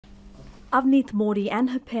Avneet Modi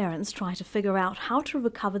and her parents try to figure out how to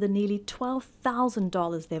recover the nearly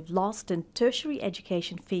 $12,000 they've lost in tertiary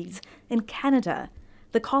education fees in Canada.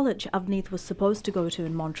 The college Avneet was supposed to go to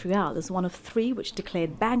in Montreal is one of three which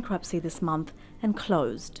declared bankruptcy this month and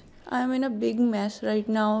closed. I'm in a big mess right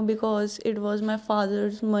now because it was my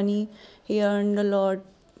father's money. He earned a lot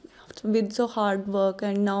with so hard work,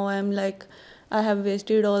 and now I'm like, I have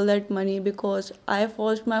wasted all that money because I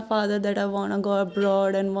forced my father that I want to go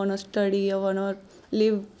abroad and want to study, I want to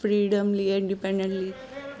live freedomly, independently.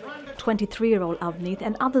 23-year-old Avneet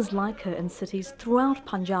and others like her in cities throughout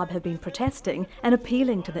Punjab have been protesting and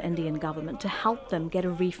appealing to the Indian government to help them get a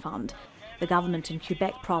refund. The government in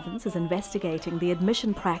Quebec province is investigating the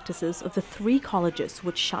admission practices of the 3 colleges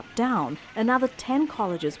which shut down. Another 10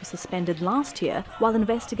 colleges were suspended last year while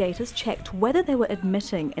investigators checked whether they were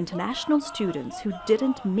admitting international students who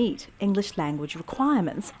didn't meet English language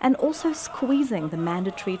requirements and also squeezing the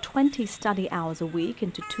mandatory 20 study hours a week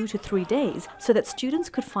into 2 to 3 days so that students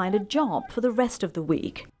could find a job for the rest of the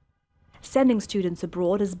week. Sending students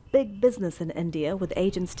abroad is big business in India, with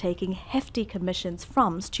agents taking hefty commissions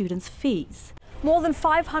from students' fees. More than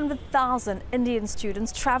 500,000 Indian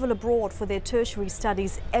students travel abroad for their tertiary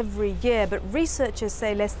studies every year, but researchers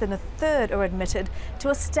say less than a third are admitted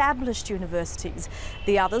to established universities.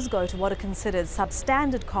 The others go to what are considered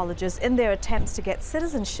substandard colleges in their attempts to get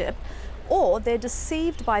citizenship, or they're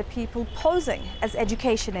deceived by people posing as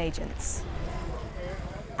education agents.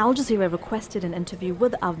 Al Jazeera requested an interview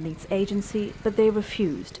with Avneet's agency, but they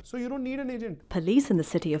refused. So you don't need an agent. Police in the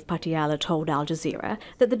city of Patiala told Al Jazeera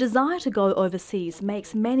that the desire to go overseas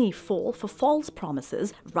makes many fall for false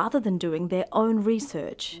promises rather than doing their own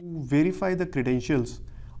research. Verify the credentials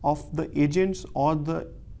of the agents or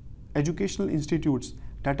the educational institutes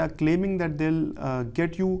that are claiming that they'll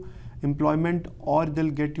get you employment or they'll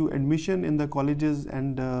get you admission in the colleges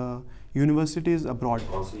and universities abroad.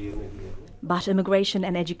 But immigration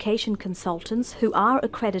and education consultants who are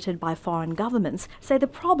accredited by foreign governments say the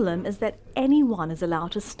problem is that anyone is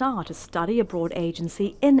allowed to start a study abroad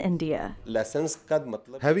agency in India.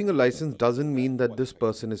 Having a license doesn't mean that this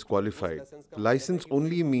person is qualified. License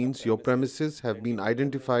only means your premises have been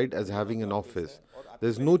identified as having an office.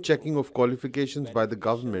 There's no checking of qualifications by the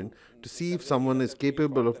government to see if someone is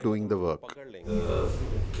capable of doing the work.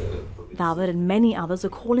 David and many others are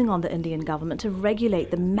calling on the Indian government to regulate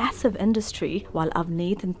the massive industry, while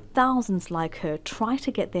Avneet and thousands like her try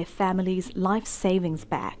to get their families' life savings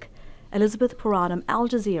back. Elizabeth Puranam, Al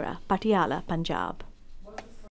Jazeera, Patiala, Punjab.